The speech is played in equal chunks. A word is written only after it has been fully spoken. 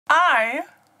I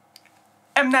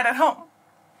am not at home.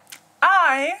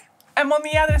 I am on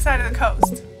the other side of the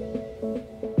coast.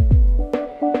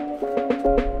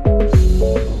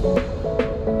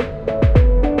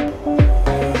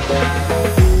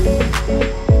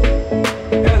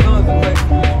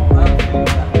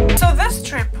 So this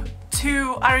trip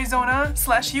to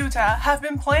Arizona/Utah have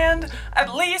been planned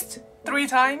at least 3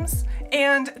 times,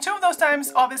 and 2 of those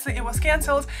times obviously it was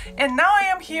cancelled, and now I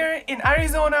am here in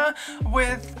Arizona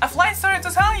with a flight story to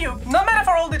tell you. No matter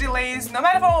for all the delays, no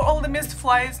matter for all the missed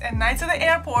flights and nights at the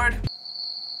airport,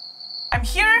 I'm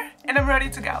here and I'm ready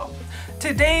to go.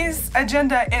 Today's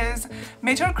agenda is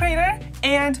Meteor Crater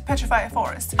and Petrified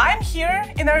Forest. I'm here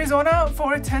in Arizona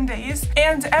for 10 days,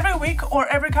 and every week or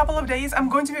every couple of days I'm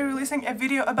going to be releasing a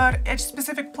video about each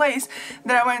specific place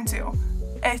that I went to.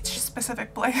 Each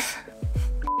specific place.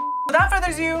 Without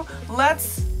further ado,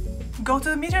 let's go to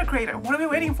the Meteor Crater. What are we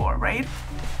waiting for, right?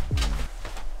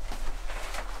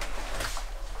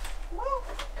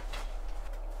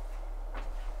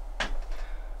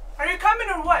 Are you coming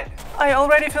or what? I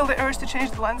already feel the urge to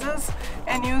change the lenses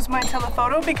and use my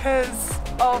telephoto because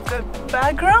of the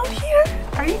background here.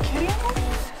 Are you kidding me?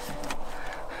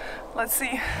 Let's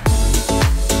see.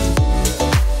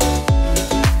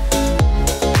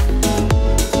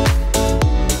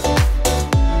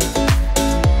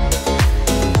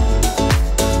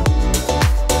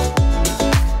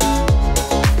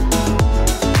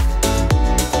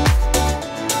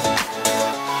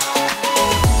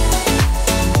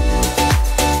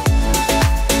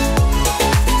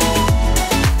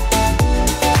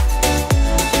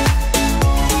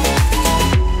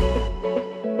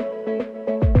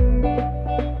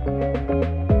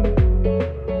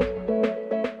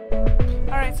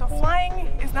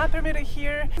 Permitted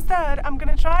here. Instead, I'm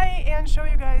gonna try and show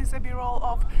you guys a b-roll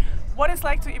of what it's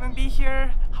like to even be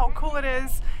here, how cool it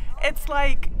is. It's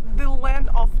like the land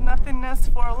of nothingness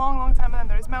for a long time, and then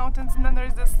there's mountains, and then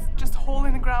there's this just hole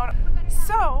in the ground.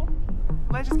 So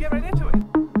let's just get right into it.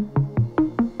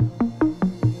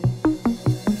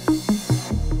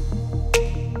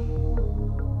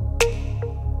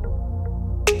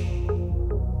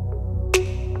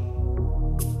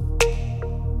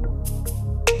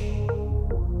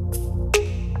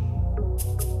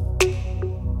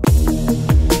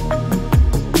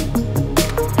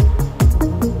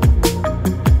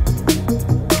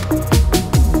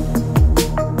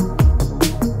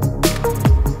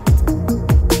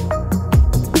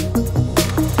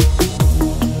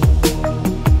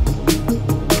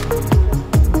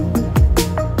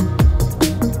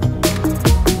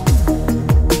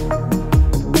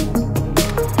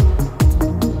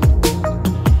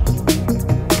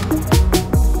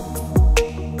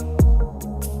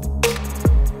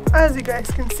 As you guys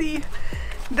can see,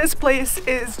 this place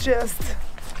is just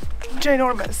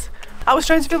ginormous. I was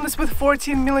trying to film this with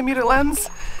 14mm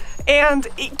lens, and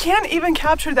it can't even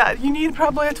capture that. You need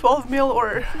probably a 12mm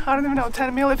or I don't even know,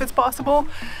 10mm if it's possible.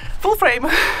 Full frame.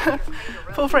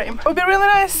 Full frame. It would be really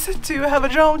nice to have a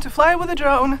drone, to fly with a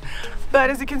drone,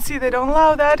 but as you can see they don't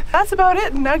allow that. That's about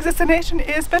it. Next destination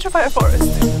is Petrified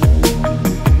Forest.